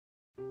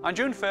On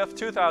June 5,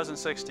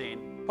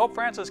 2016, Pope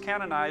Francis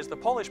canonized the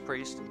Polish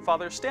priest,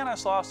 Father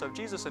Stanislaus of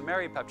Jesus and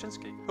Mary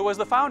Papczynski, who was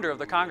the founder of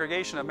the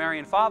Congregation of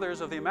Marian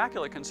Fathers of the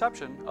Immaculate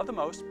Conception of the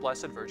Most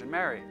Blessed Virgin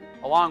Mary.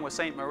 Along with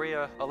Saint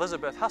Maria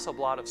Elizabeth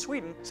Hasselblad of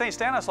Sweden, Saint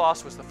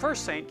Stanislaus was the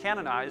first saint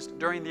canonized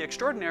during the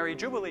extraordinary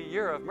Jubilee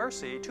Year of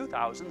Mercy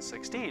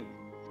 2016.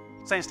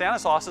 Saint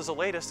Stanislaus is the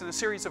latest in a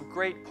series of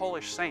great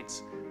Polish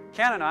saints,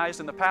 canonized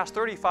in the past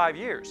 35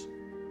 years,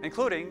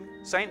 including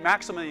Saint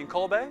Maximilian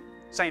Kolbe,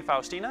 Saint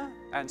Faustina,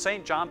 and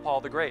Saint John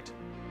Paul the Great.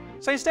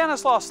 Saint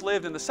Stanislaus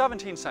lived in the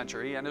 17th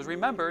century and is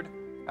remembered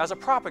as a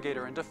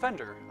propagator and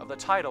defender of the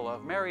title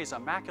of Mary's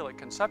Immaculate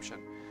Conception,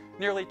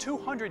 nearly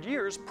 200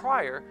 years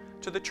prior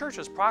to the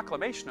Church's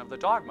proclamation of the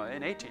dogma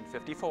in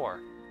 1854.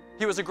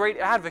 He was a great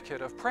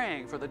advocate of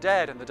praying for the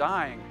dead and the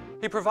dying.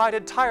 He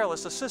provided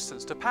tireless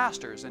assistance to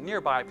pastors in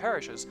nearby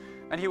parishes,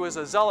 and he was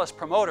a zealous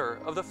promoter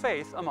of the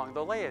faith among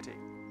the laity.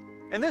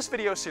 In this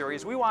video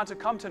series, we want to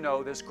come to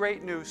know this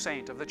great new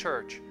saint of the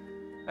Church,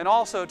 and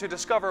also to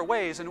discover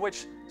ways in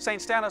which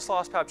Saint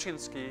Stanislaus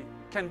Papczynski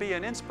can be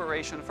an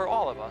inspiration for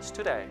all of us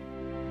today.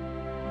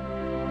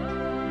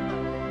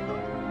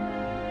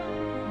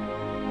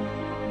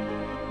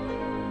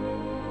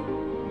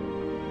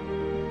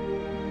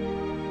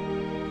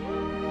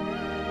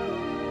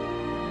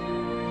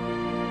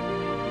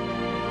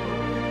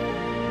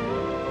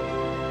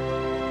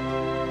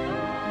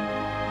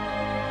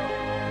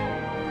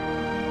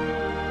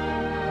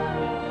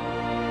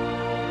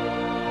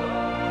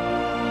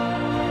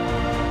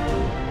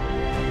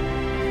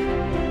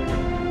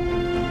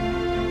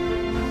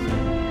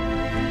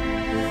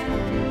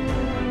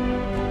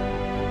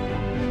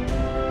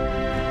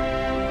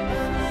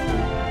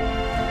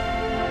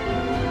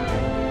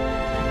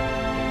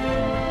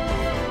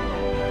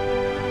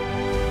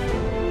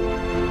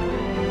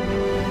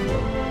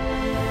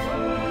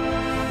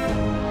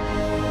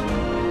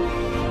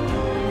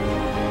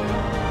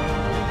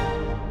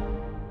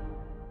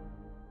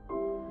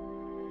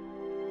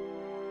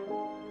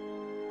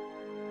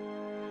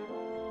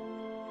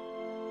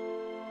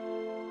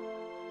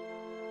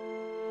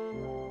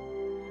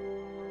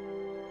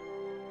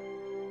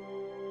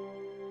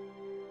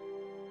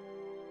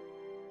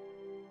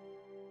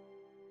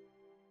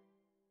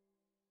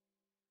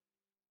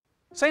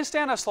 Saint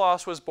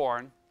Stanislaus was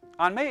born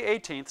on May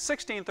 18,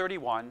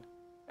 1631,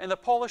 in the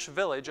Polish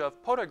village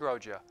of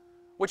Podagrodzia,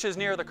 which is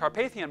near the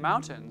Carpathian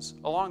Mountains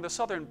along the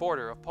southern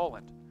border of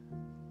Poland.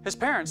 His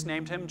parents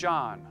named him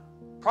John,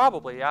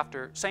 probably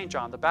after Saint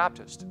John the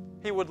Baptist.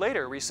 He would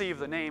later receive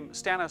the name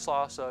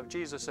Stanislaus of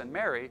Jesus and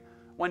Mary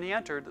when he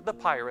entered the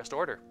Piarist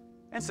order.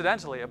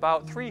 Incidentally,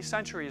 about 3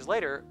 centuries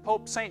later,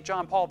 Pope Saint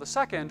John Paul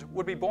II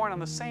would be born on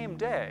the same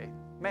day,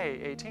 May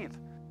 18th.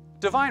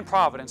 Divine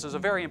providence is a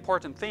very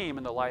important theme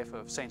in the life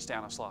of Saint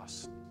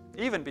Stanislaus,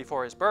 even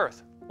before his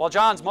birth. While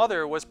John's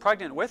mother was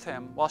pregnant with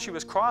him while she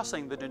was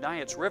crossing the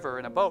Dunajec River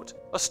in a boat,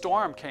 a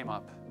storm came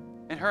up.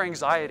 In her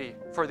anxiety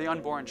for the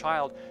unborn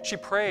child, she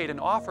prayed and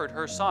offered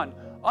her son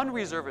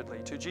unreservedly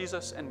to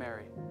Jesus and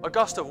Mary. A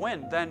gust of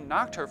wind then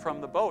knocked her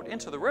from the boat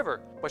into the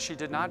river, but she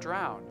did not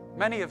drown.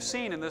 Many have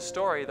seen in this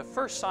story the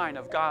first sign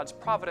of God's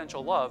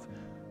providential love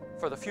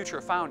for the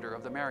future founder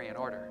of the Marian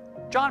order.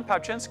 John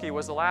Papczynski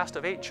was the last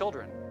of 8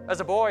 children. As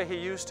a boy, he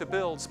used to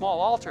build small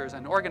altars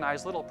and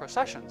organize little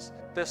processions.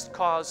 This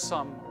caused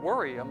some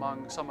worry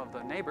among some of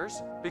the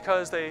neighbors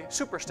because they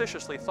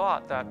superstitiously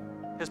thought that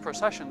his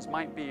processions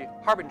might be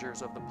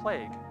harbingers of the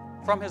plague.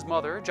 From his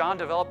mother, John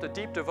developed a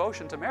deep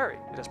devotion to Mary.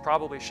 It is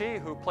probably she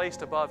who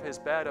placed above his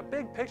bed a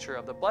big picture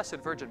of the Blessed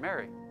Virgin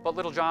Mary. But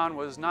little John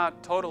was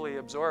not totally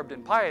absorbed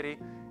in piety.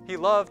 He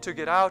loved to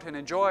get out and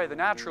enjoy the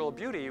natural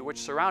beauty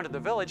which surrounded the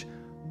village,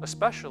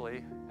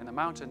 especially in the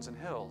mountains and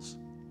hills.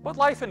 But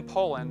life in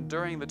Poland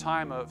during the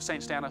time of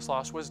Saint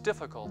Stanislaus was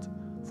difficult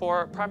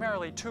for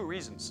primarily 2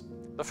 reasons.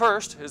 The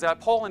first is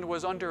that Poland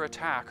was under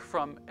attack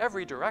from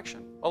every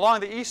direction. Along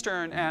the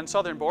eastern and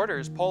southern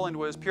borders, Poland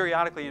was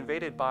periodically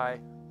invaded by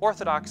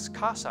Orthodox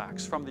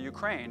Cossacks from the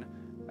Ukraine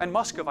and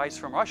Muscovites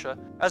from Russia,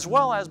 as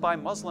well as by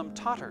Muslim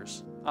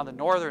Tatars. On the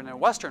northern and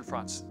western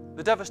fronts,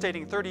 the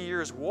devastating 30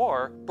 Years'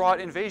 War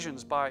brought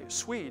invasions by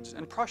Swedes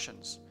and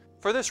Prussians.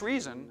 For this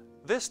reason,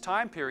 this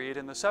time period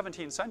in the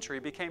 17th century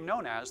became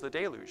known as the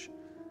Deluge.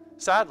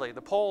 Sadly,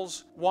 the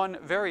Poles won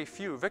very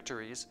few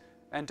victories,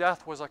 and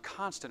death was a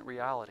constant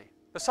reality.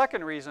 The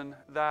second reason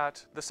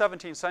that the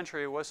 17th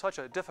century was such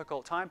a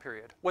difficult time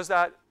period was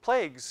that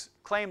plagues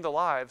claimed the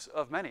lives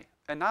of many,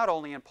 and not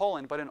only in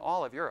Poland, but in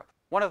all of Europe.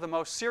 One of the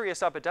most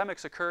serious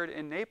epidemics occurred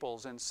in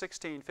Naples in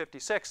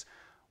 1656,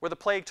 where the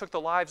plague took the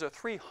lives of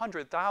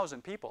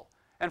 300,000 people,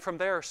 and from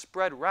there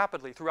spread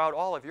rapidly throughout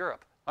all of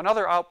Europe.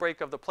 Another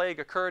outbreak of the plague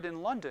occurred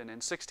in London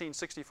in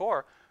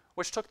 1664,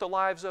 which took the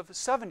lives of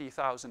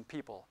 70,000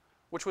 people,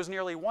 which was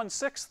nearly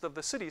 1/6 of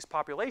the city's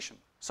population.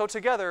 So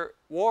together,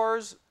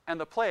 wars and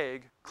the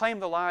plague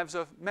claimed the lives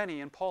of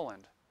many in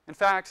Poland. In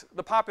fact,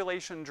 the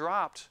population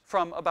dropped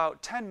from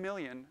about 10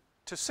 million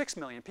to 6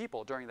 million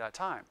people during that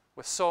time,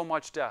 with so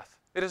much death.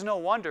 It is no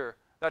wonder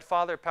that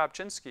Father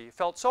Papczynski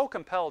felt so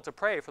compelled to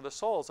pray for the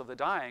souls of the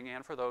dying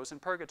and for those in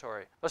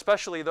purgatory,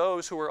 especially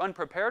those who were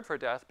unprepared for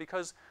death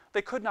because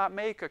they could not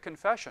make a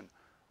confession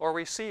or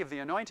receive the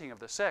anointing of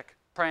the sick.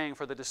 Praying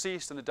for the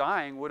deceased and the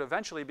dying would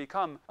eventually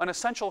become an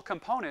essential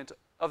component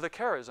of the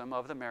charism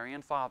of the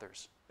Marian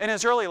Fathers. In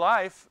his early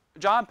life,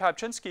 John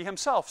Papczynski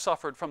himself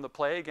suffered from the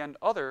plague and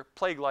other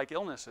plague-like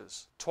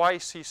illnesses.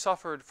 Twice he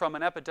suffered from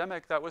an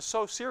epidemic that was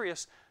so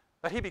serious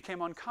that he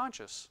became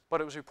unconscious,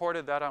 but it was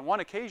reported that on one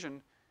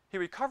occasion he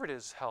recovered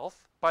his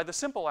health by the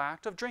simple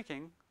act of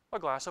drinking a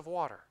glass of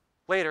water.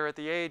 Later, at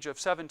the age of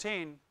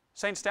 17,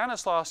 St.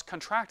 Stanislaus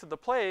contracted the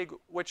plague,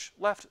 which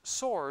left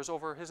sores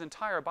over his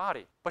entire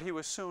body, but he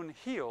was soon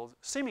healed,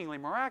 seemingly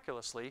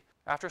miraculously,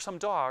 after some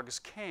dogs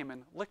came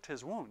and licked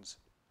his wounds.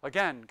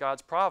 Again,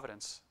 God's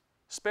providence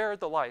spared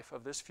the life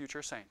of this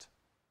future saint.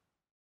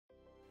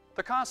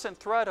 The constant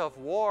threat of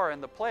war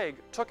and the plague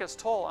took its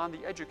toll on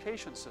the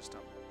education system.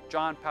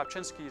 John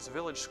Papczynski's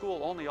village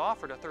school only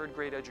offered a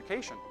third-grade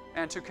education,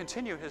 and to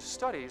continue his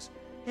studies,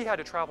 he had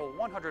to travel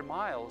 100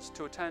 miles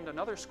to attend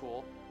another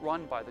school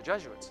run by the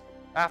Jesuits.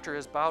 After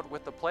his bout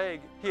with the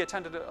plague, he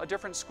attended a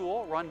different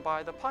school run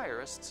by the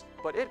Piarists,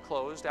 but it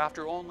closed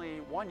after only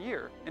 1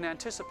 year in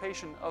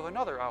anticipation of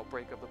another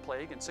outbreak of the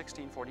plague in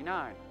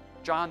 1649.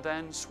 John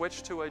then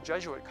switched to a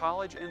Jesuit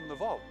college in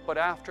Lvov, but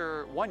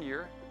after 1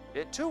 year,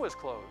 it too was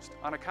closed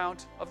on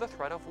account of the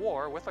threat of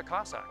war with the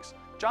Cossacks.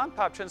 John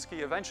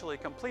Papczynski eventually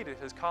completed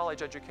his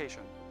college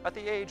education at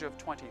the age of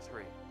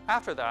 23.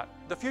 After that,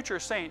 the future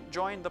saint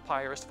joined the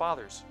Piarist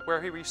Fathers,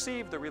 where he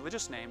received the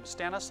religious name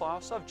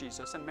Stanislaus of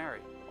Jesus and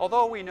Mary.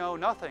 Although we know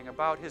nothing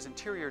about his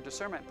interior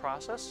discernment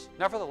process,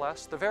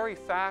 nevertheless, the very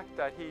fact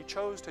that he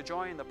chose to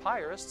join the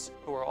Piarists,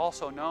 who are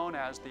also known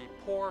as the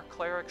Poor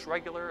Clerics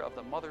Regular of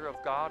the Mother of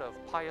God of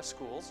Pious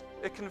Schools,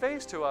 it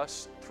conveys to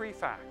us three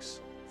facts.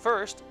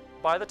 First,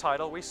 by the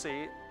title we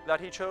see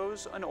that he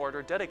chose an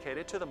order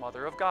dedicated to the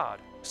Mother of God.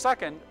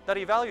 Second, that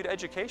he valued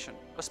education,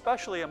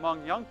 especially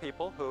among young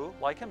people who,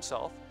 like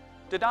himself,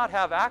 did not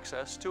have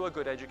access to a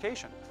good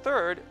education.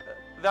 Third,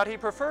 that he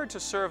preferred to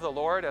serve the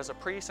Lord as a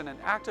priest in an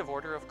active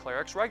order of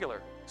clerics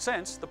regular,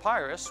 since the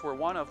Piarists were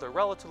one of the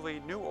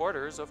relatively new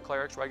orders of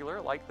clerics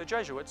regular like the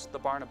Jesuits, the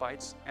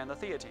Barnabites, and the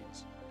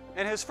Theatines.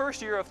 In his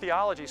first year of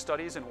theology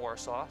studies in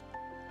Warsaw,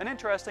 an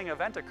interesting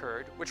event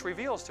occurred which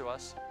reveals to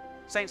us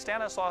St.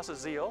 Stanislaus'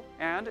 zeal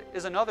and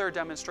is another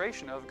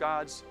demonstration of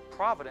God's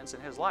providence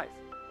in his life.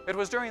 It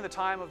was during the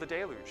time of the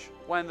deluge,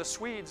 when the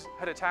Swedes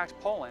had attacked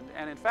Poland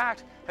and in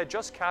fact had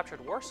just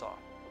captured Warsaw.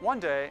 One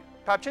day,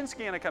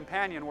 Papczynski and a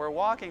companion were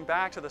walking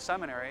back to the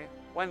seminary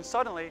when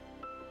suddenly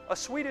a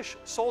Swedish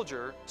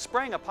soldier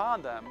sprang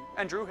upon them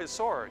and drew his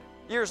sword.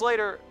 Years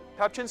later,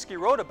 Papczynski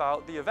wrote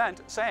about the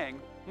event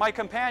saying, "My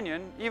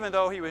companion, even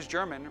though he was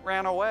German,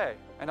 ran away,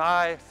 and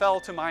I fell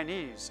to my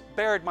knees,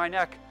 bared my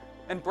neck,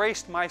 and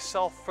braced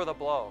myself for the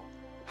blow.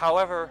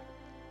 However,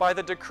 by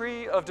the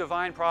decree of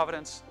divine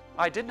providence,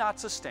 I did not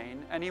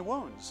sustain any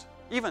wounds,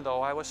 even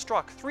though I was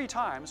struck 3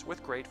 times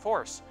with great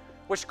force,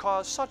 which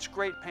caused such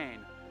great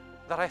pain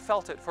that I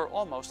felt it for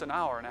almost an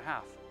hour and a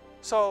half."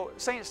 So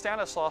St.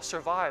 Stanislaus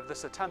survived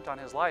this attempt on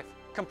his life,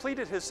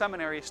 completed his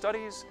seminary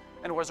studies,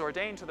 and was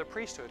ordained to the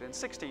priesthood in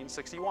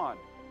 1661.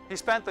 He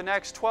spent the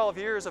next 12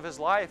 years of his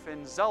life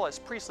in zealous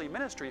priestly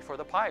ministry for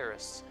the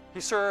Piarists. He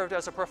served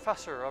as a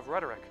professor of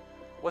rhetoric,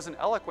 was an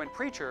eloquent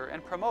preacher,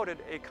 and promoted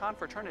a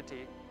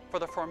confraternity for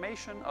the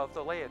formation of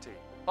the laity.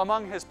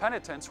 Among his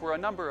penitents were a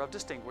number of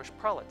distinguished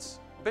prelates,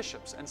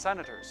 bishops, and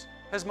senators.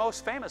 His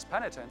most famous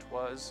penitent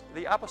was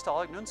the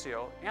apostolic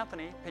nuncio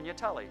Anthony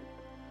Pignatelli,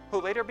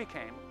 who later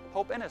became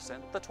Pope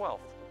Innocent XII.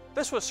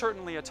 This was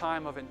certainly a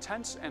time of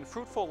intense and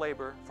fruitful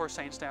labor for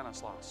St.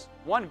 Stanislaus.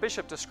 One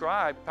bishop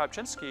described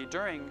Papczynski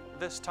during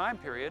this time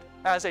period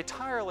as a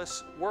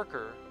tireless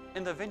worker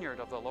in the vineyard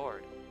of the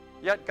Lord.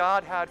 Yet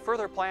God had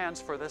further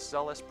plans for this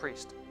zealous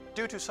priest.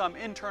 Due to some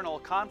internal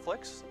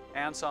conflicts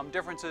and some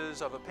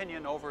differences of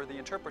opinion over the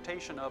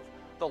interpretation of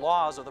the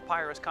laws of the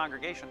Piarist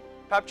congregation,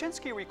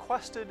 Papczynski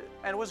requested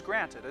and was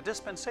granted a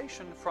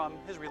dispensation from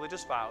his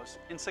religious vows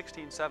in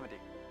 1670.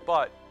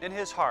 But in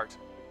his heart,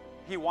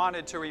 he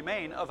wanted to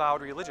remain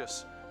avowed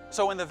religious.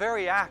 So in the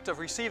very act of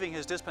receiving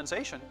his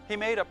dispensation, he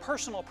made a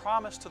personal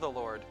promise to the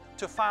Lord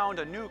to found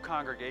a new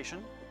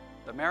congregation,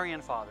 the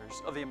Marian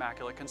Fathers of the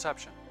Immaculate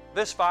Conception.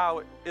 This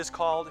vow is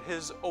called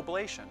his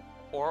oblation,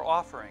 or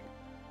offering,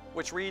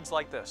 which reads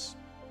like this: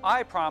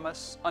 "I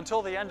promise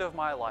until the end of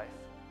my life,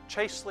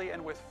 chastely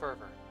and with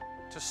fervor,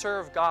 to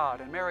serve God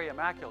and Mary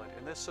Immaculate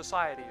in this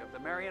society of the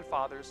Marian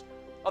Fathers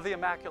of the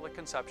Immaculate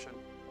Conception,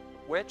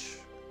 which,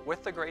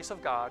 with the grace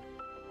of God,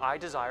 I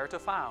desire to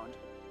found,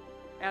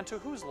 and to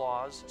whose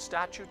laws,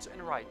 statutes,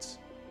 and rites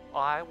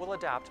I will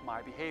adapt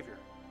my behavior."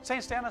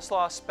 St.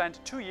 Stanislaus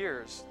spent 2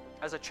 years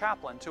as a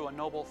chaplain to a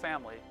noble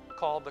family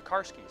called the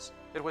Karskis.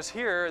 It was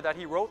here that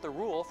he wrote the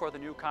rule for the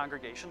new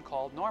congregation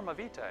called Norma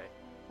Vitae,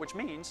 which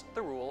means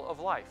the rule of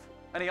life.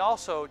 And he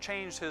also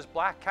changed his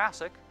black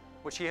cassock,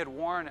 which he had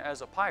worn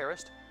as a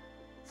Piarist,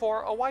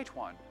 for a white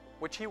one,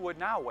 which he would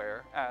now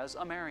wear as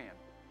a Marian.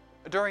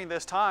 During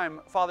this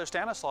time, Father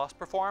Stanislaus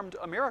performed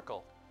a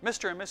miracle.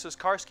 Mr. and Mrs.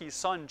 Karski's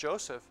son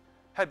Joseph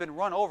had been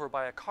run over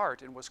by a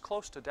cart and was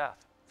close to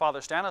death.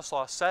 Father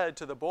Stanislaus said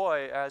to the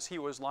boy as he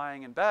was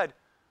lying in bed,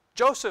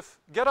 "Joseph,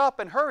 get up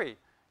and hurry.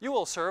 You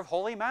will serve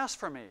Holy Mass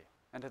for me."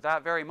 And at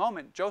that very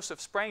moment, Joseph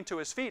sprang to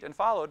his feet and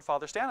followed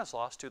Father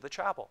Stanislaus to the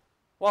chapel.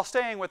 While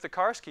staying with the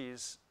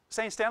Karskis,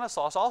 St.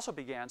 Stanislaus also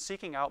began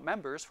seeking out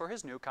members for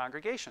his new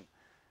congregation,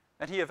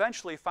 and he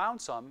eventually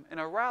found some in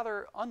a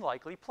rather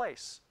unlikely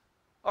place,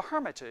 a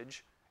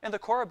hermitage in the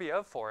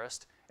Korobiev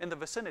forest in the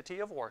vicinity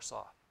of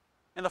Warsaw.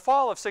 In the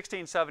fall of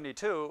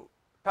 1672,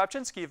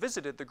 Papczynski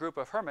visited the group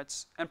of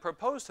hermits and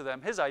proposed to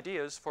them his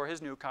ideas for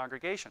his new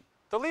congregation.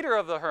 The leader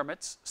of the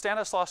hermits,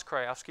 Stanislaus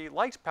Krajewski,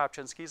 liked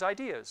Papczynski's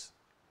ideas,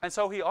 and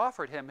so he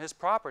offered him his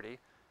property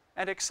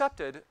and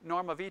accepted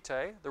Norma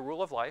Vitae, the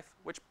rule of life,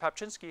 which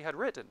Papczynski had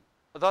written.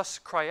 Thus,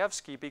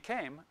 Krajewski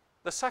became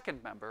the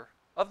second member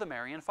of the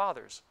Marian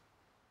Fathers.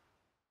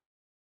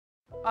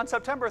 On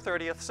September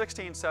 30th,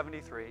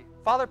 1673,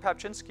 Father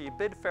Papczynski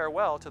bid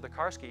farewell to the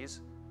Karskis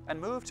and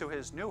moved to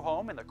his new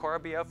home in the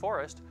Korobiev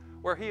forest,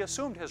 where he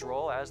assumed his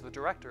role as the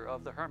director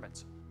of the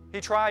hermits. He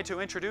tried to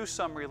introduce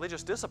some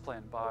religious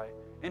discipline by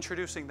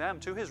introducing them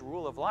to his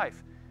rule of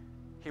life.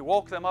 He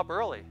woke them up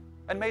early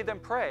and made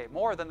them pray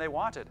more than they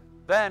wanted.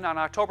 Then, on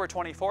October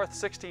 24th,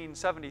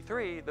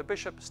 1673, the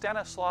Bishop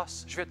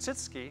Stanislaus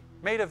Papczynski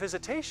made a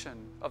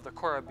visitation of the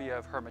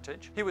Korobiev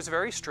hermitage. He was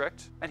very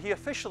strict, and he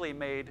officially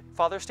made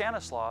Father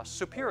Stanislaus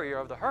superior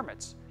of the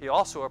hermits. He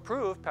also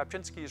approved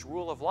Papczynski's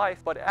rule of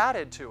life, but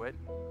added to it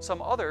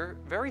some other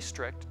very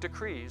strict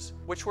decrees,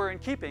 which were in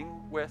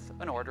keeping with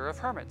an order of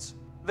hermits.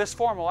 This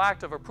formal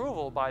act of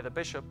approval by the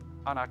bishop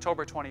on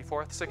October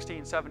 24th,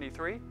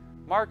 1673,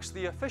 marks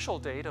the official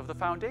date of the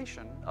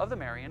foundation of the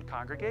Marian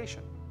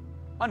congregation.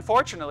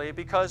 Unfortunately,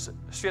 because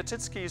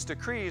Papczynski's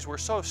decrees were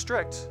so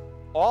strict,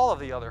 all of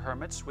the other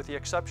hermits, with the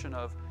exception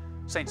of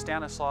St.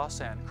 Stanislaus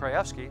and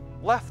Krajewski,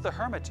 left the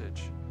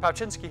hermitage.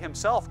 Papczynski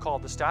himself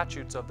called the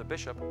statutes of the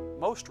bishop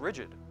most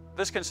rigid.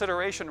 This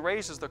consideration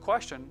raises the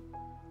question,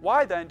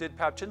 why then did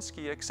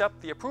Papczynski accept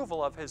the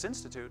approval of his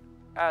institute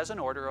as an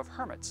order of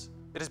hermits?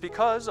 It is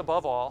because,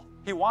 above all,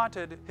 he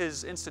wanted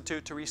his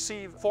institute to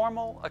receive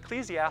formal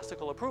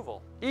ecclesiastical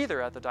approval,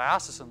 either at the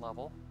diocesan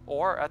level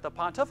or at the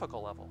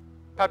pontifical level.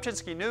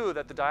 Papczynski knew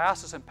that the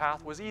diocesan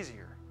path was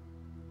easier,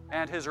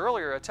 and his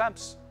earlier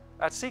attempts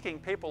at seeking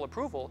papal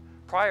approval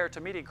prior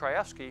to meeting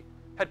Krajewski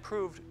had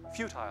proved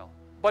futile.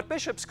 But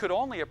bishops could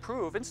only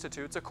approve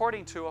institutes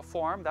according to a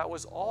form that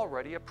was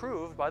already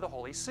approved by the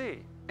Holy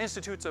See.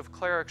 Institutes of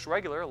clerics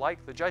regular,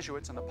 like the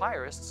Jesuits and the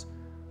Piarists,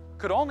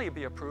 could only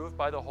be approved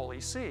by the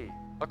Holy See.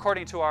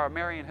 According to our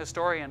Marian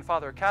historian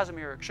Father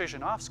Kazimierz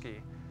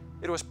Krzyżanowski,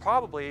 it was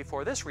probably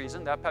for this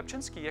reason that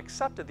Papczynski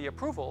accepted the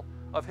approval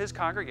of his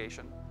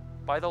congregation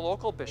by the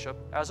local bishop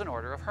as an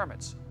order of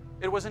hermits.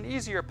 It was an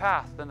easier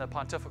path than the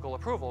pontifical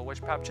approval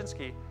which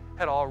Papczynski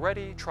had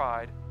already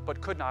tried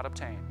but could not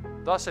obtain.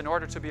 Thus, in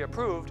order to be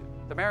approved,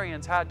 the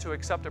Marians had to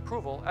accept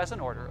approval as an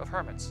order of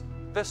hermits.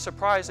 This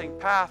surprising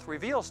path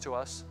reveals to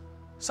us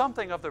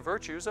something of the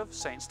virtues of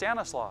St.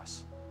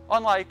 Stanislaus.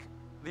 Unlike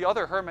the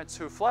other hermits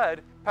who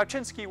fled,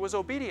 Papczynski was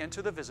obedient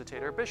to the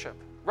visitator bishop,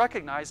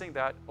 recognizing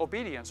that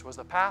obedience was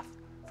the path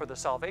for the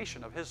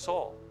salvation of his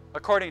soul.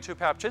 According to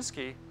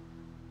Papczynski,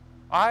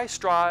 I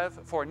strive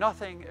for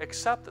nothing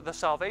except the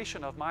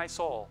salvation of my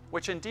soul,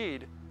 which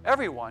indeed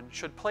everyone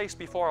should place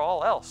before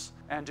all else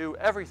and do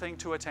everything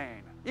to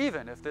attain,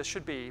 even if this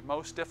should be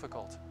most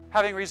difficult.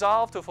 Having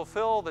resolved to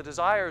fulfill the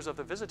desires of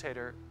the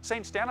visitator,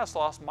 St.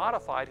 Stanislaus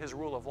modified his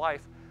rule of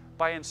life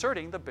by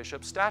inserting the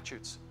bishop's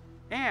statutes,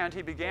 and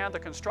he began the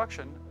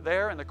construction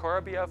there in the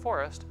Korobiev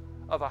forest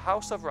of a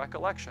house of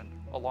recollection,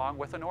 along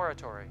with an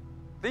oratory.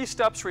 These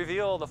steps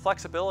reveal the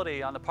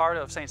flexibility on the part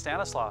of St.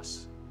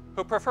 Stanislaus,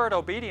 who preferred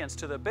obedience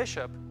to the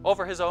bishop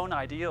over his own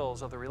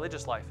ideals of the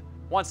religious life.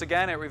 Once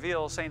again, it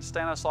reveals St.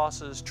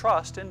 Stanislaus's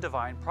trust in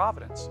divine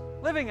providence.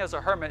 Living as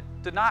a hermit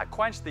did not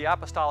quench the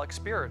apostolic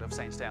spirit of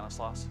St.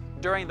 Stanislaus.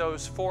 During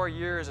those 4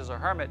 years as a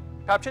hermit,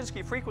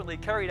 Papczynski frequently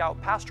carried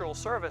out pastoral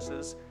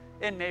services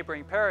in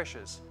neighboring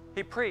parishes.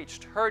 He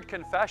preached, heard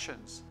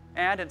confessions,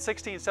 and in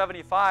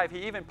 1675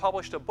 he even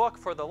published a book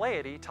for the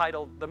laity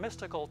titled The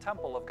Mystical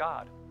Temple of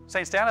God.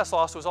 St.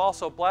 Stanislaus was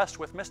also blessed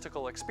with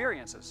mystical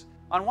experiences.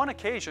 On one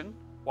occasion,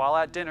 while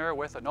at dinner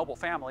with a noble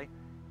family,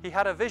 he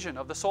had a vision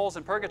of the souls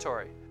in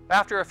purgatory.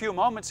 After a few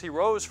moments, he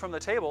rose from the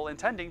table,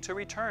 intending to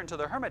return to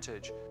the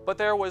hermitage, but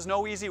there was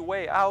no easy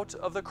way out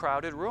of the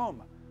crowded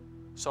room.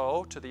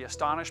 So, to the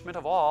astonishment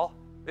of all,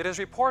 it is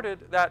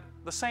reported that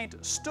the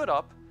saint stood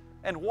up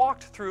and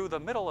walked through the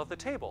middle of the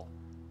table,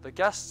 the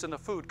guests and the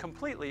food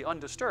completely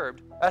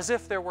undisturbed, as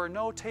if there were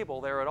no table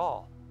there at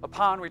all.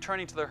 Upon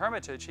returning to the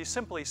hermitage, he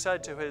simply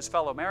said to his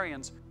fellow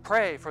Marians,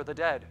 "Pray for the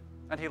dead,"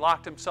 and he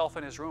locked himself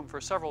in his room for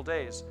several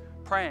days,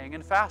 praying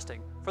and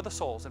fasting for the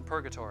souls in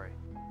purgatory.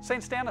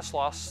 St.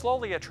 Stanislaus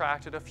slowly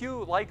attracted a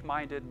few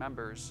like-minded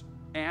members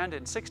And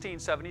in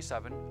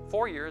 1677,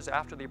 4 years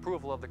after the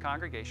approval of the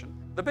congregation,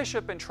 the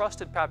bishop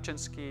entrusted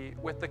Papczynski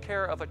with the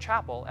care of a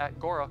chapel at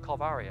Gora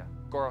Calvaria.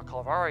 Gora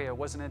Calvaria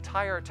was an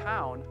entire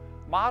town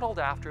modeled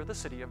after the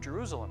city of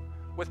Jerusalem,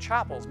 with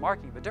chapels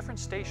marking the different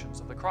stations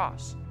of the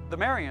cross. The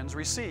Marians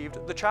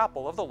received the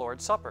chapel of the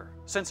Lord's Supper.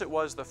 Since it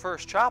was the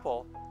first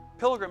chapel,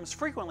 pilgrims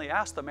frequently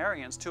asked the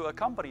Marians to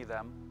accompany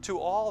them to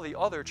all the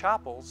other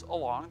chapels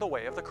along the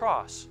way of the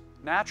cross.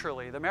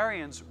 Naturally, the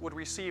Marians would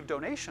receive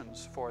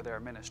donations for their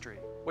ministry,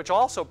 which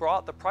also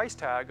brought the price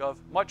tag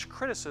of much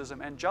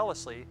criticism and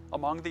jealousy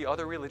among the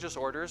other religious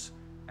orders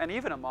and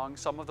even among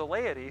some of the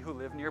laity who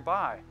lived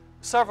nearby.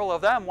 Several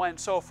of them went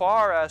so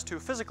far as to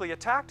physically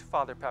attack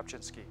Father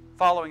Papczynski.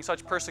 Following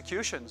such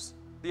persecutions,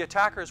 the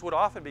attackers would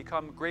often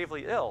become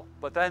gravely ill,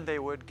 but then they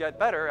would get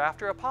better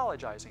after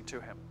apologizing to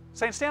him.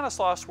 St.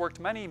 Stanislaus worked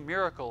many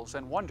miracles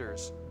and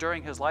wonders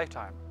during his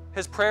lifetime.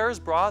 His prayers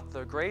brought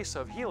the grace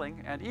of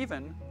healing and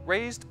even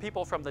raised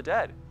people from the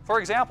dead. For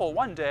example,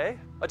 one day,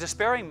 a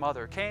despairing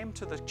mother came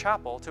to the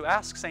chapel to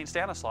ask St.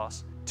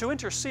 Stanislaus to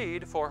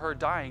intercede for her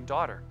dying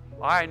daughter.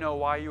 "I know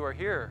why you are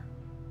here,"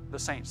 the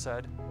saint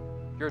said.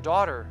 "Your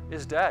daughter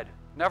is dead."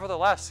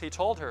 Nevertheless, he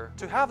told her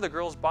to have the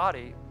girl's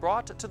body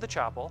brought to the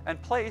chapel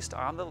and placed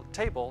on the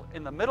table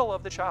in the middle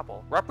of the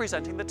chapel,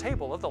 representing the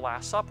table of the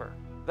Last Supper.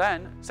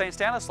 Then St.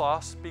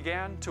 Stanislaus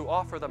began to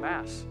offer the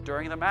Mass.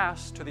 During the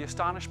Mass, to the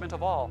astonishment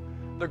of all,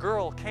 the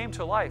girl came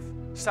to life,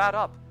 sat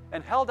up,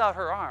 and held out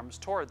her arms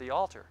toward the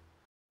altar.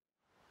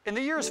 In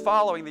the years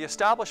following the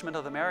establishment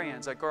of the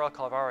Marians at Gora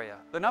Calvaria,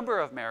 the number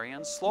of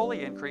Marians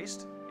slowly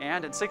increased,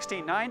 and in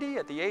 1690,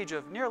 at the age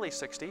of nearly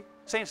 60,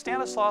 St.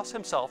 Stanislaus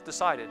himself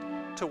decided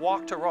to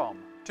walk to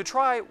Rome to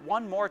try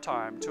one more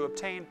time to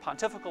obtain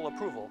pontifical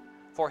approval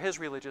for his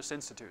religious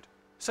institute.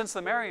 Since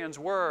the Marians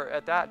were,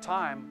 at that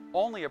time,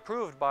 only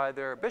approved by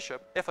their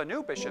bishop, if a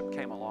new bishop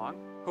came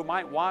along who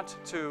might want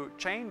to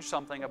change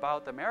something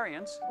about the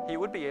Marians, he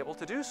would be able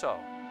to do so.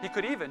 He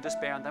could even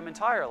disband them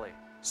entirely.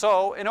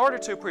 So, in order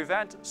to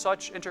prevent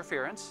such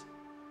interference,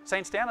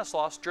 St.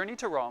 Stanislaus journeyed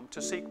to Rome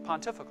to seek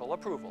pontifical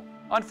approval.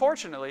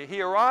 Unfortunately,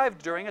 he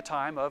arrived during a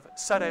time of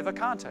sede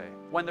vacante,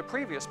 when the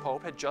previous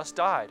pope had just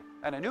died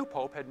and a new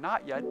pope had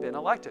not yet been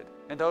elected.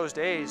 In those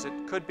days,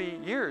 it could be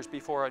years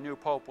before a new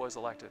pope was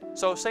elected.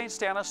 So St.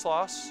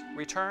 Stanislaus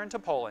returned to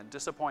Poland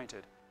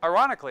disappointed.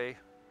 Ironically,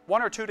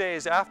 1 or 2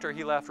 days after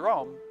he left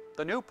Rome,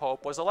 the new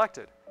pope was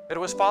elected. It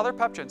was Father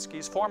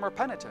Papczynski's former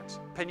penitent,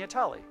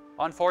 Pignatelli.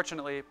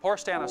 Unfortunately, poor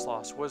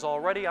Stanislaus was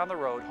already on the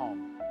road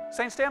home.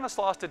 St.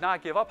 Stanislaus did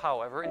not give up,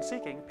 however, in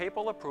seeking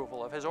papal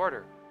approval of his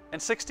order. In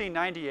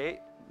 1698,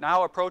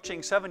 now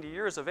approaching 70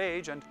 years of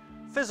age and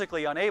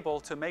physically unable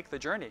to make the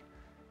journey,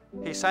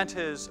 he sent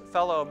his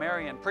fellow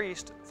Marian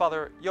priest,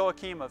 Father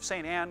Joachim of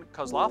St. Anne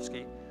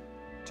Kozlowski,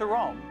 to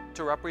Rome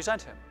to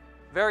represent him.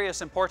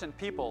 Various important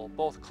people,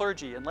 both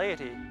clergy and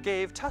laity,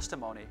 gave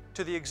testimony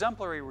to the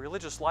exemplary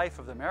religious life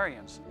of the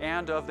Marians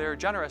and of their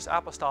generous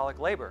apostolic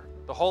labor.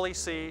 The Holy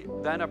See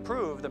then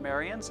approved the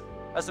Marians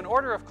as an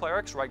order of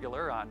clerics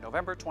regular on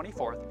November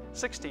 24,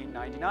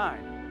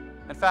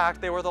 1699. In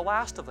fact, they were the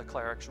last of the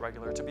clerics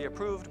regular to be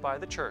approved by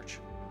the Church.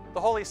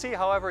 The Holy See,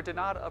 however, did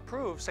not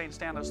approve St.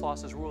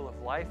 Stanislaus's rule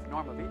of life,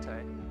 Norma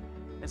Vitae.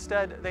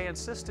 Instead, they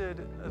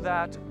insisted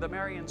that the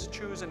Marians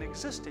choose an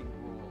existing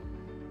rule.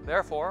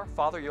 Therefore,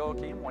 Father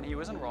Joachim, when he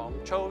was in Rome,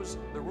 chose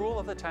the rule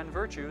of the 10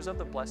 virtues of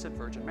the Blessed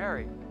Virgin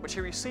Mary, which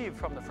he received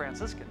from the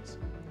Franciscans.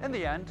 In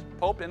the end,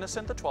 Pope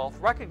Innocent XII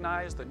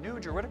recognized the new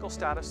juridical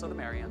status of the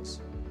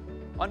Marians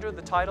under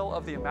the title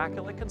of the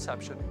Immaculate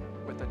Conception,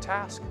 with the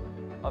task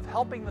of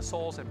helping the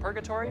souls in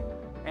purgatory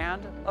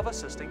and of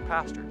assisting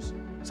pastors.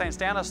 St.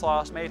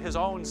 Stanislaus made his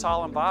own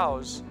solemn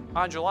vows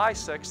on July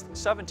 6,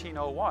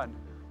 1701,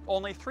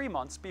 only 3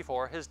 months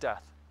before his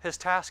death. His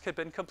task had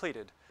been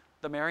completed.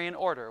 The Marian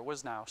order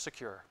was now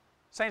secure.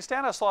 St.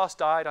 Stanislaus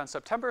died on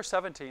September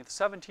 17,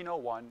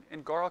 1701,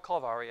 in Gora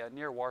Calvaria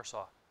near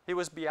Warsaw. He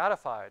was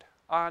beatified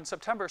on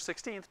September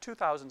 16,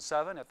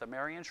 2007 at the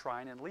Marian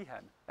Shrine in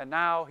Lehen, and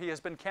now he has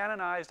been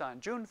canonized on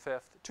June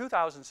 5,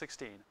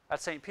 2016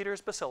 at St.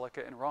 Peter's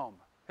Basilica in Rome.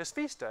 His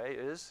feast day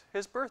is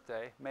his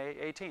birthday, May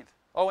 18th.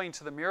 Owing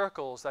to the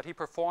miracles that he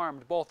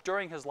performed both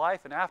during his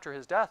life and after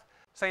his death,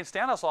 St.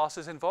 Stanislaus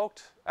is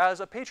invoked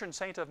as a patron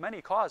saint of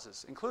many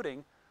causes,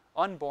 including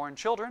unborn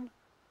children,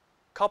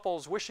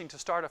 couples wishing to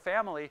start a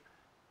family,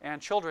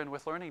 and children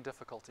with learning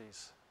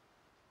difficulties.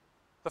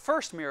 The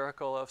first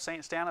miracle of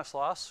St.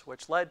 Stanislaus,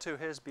 which led to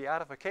his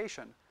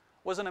beatification,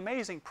 was an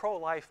amazing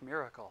pro-life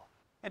miracle.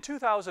 In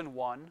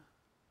 2001,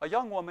 a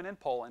young woman in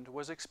Poland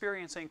was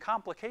experiencing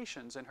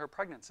complications in her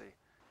pregnancy.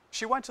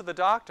 She went to the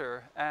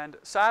doctor, and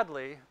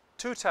sadly,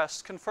 2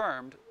 tests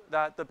confirmed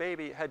that the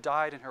baby had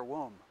died in her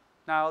womb.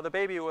 Now, the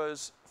baby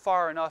was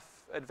far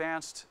enough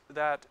advanced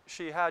that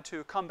she had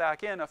to come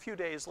back in a few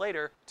days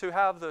later to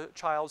have the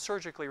child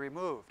surgically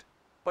removed.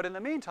 But in the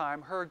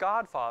meantime, her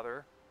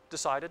godfather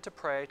decided to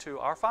pray to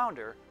our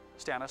founder,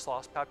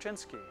 Stanislaus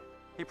Papczynski.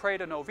 He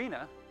prayed a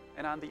novena,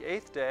 and on the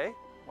 8th day,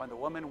 when the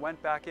woman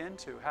went back in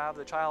to have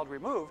the child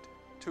removed,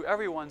 to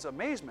everyone's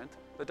amazement,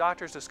 the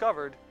doctors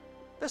discovered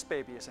This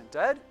baby isn't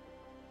dead.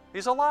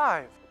 He's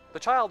alive. The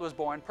child was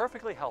born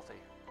perfectly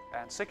healthy,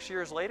 and 6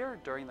 years later,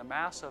 during the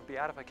Mass of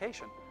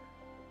Beatification,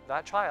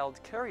 that child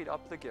carried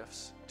up the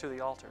gifts to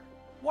the altar.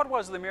 What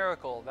was the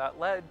miracle that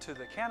led to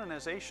the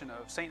canonization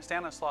of St.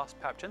 Stanislaus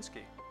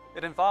Papczynski?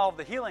 It involved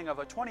the healing of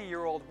a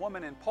 20-year-old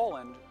woman in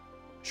Poland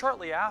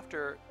shortly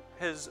after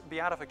his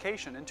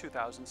beatification in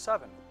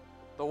 2007.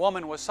 The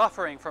woman was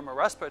suffering from a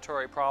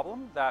respiratory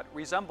problem that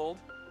resembled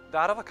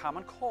that of a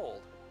common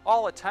cold.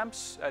 All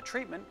attempts at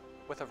treatment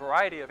with a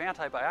variety of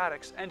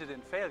antibiotics ended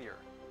in failure.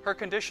 Her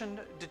condition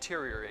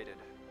deteriorated.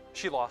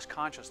 She lost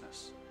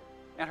consciousness,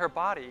 and her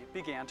body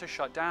began to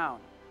shut down.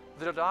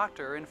 The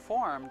doctor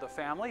informed the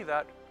family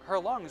that her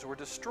lungs were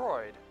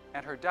destroyed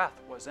and her death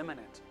was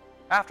imminent.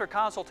 After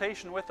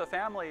consultation with the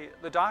family,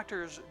 the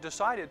doctors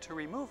decided to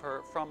remove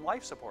her from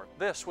life support.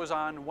 This was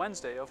on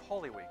Wednesday of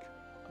Holy Week.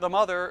 The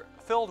mother,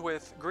 filled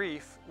with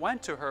grief,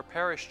 went to her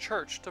parish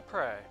church to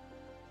pray.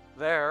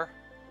 There,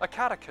 a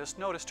catechist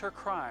noticed her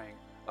crying,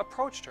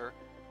 approached her,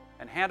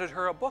 and handed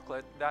her a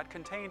booklet that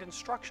contained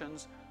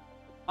instructions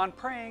on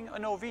praying a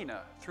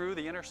novena through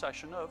the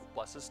intercession of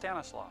Blessed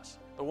Stanislaus.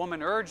 The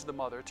woman urged the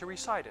mother to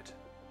recite it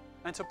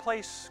and to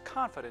place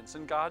confidence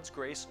in God's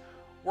grace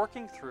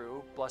working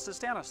through Blessed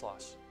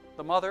Stanislaus.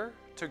 The mother,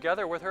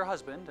 together with her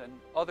husband and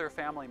other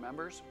family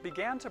members,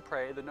 began to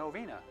pray the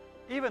novena.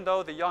 Even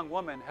though the young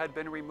woman had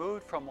been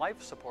removed from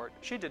life support,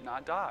 she did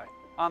not die.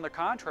 On the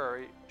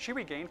contrary, she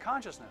regained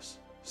consciousness.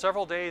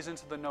 Several days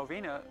into the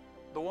novena,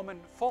 the woman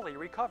fully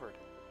recovered.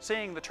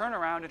 Seeing the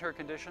turnaround in her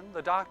condition,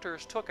 the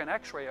doctors took an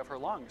x-ray of her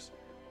lungs.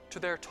 To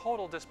their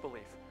total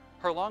disbelief,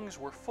 her lungs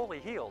were fully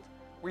healed,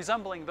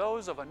 resembling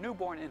those of a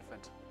newborn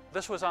infant.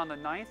 This was on the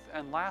 9th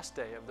and last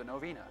day of the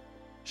novena.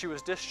 She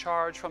was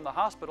discharged from the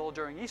hospital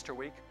during Easter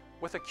week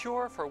with a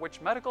cure for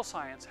which medical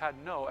science had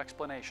no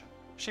explanation.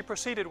 She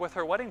proceeded with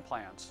her wedding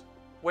plans,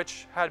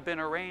 which had been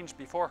arranged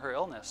before her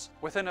illness.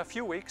 Within a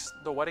few weeks,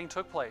 the wedding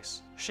took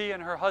place. She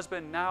and her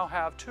husband now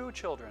have 2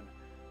 children,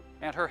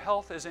 and her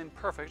health is in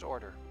perfect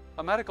order.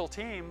 A medical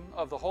team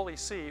of the Holy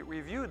See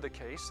reviewed the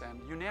case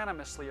and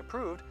unanimously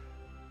approved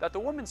that the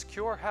woman's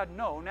cure had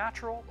no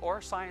natural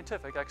or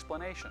scientific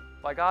explanation.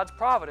 By God's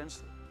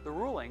providence, the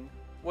ruling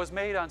was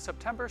made on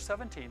September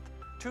 17,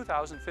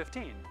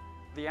 2015,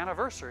 the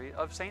anniversary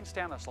of St.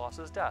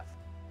 Stanislaus' death.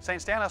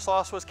 St.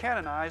 Stanislaus was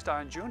canonized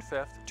on June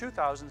 5,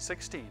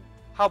 2016.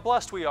 How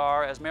blessed we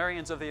are as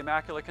Marians of the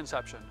Immaculate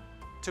Conception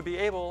to be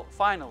able,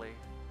 finally,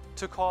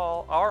 to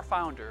call our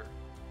founder,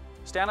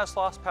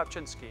 Stanislaus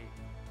Papczynski,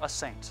 a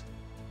saint.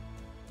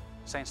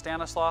 St.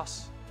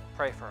 Stanislaus,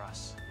 pray for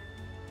us.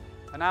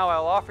 And now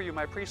I'll offer you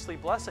my priestly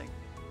blessing.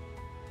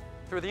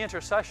 Through the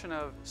intercession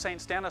of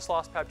St.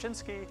 Stanislaus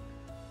Papczynski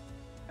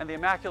and the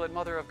Immaculate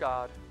Mother of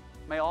God,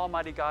 may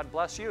Almighty God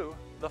bless you,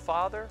 the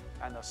Father,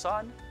 and the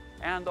Son,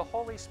 and the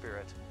Holy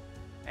Spirit.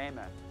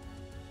 Amen.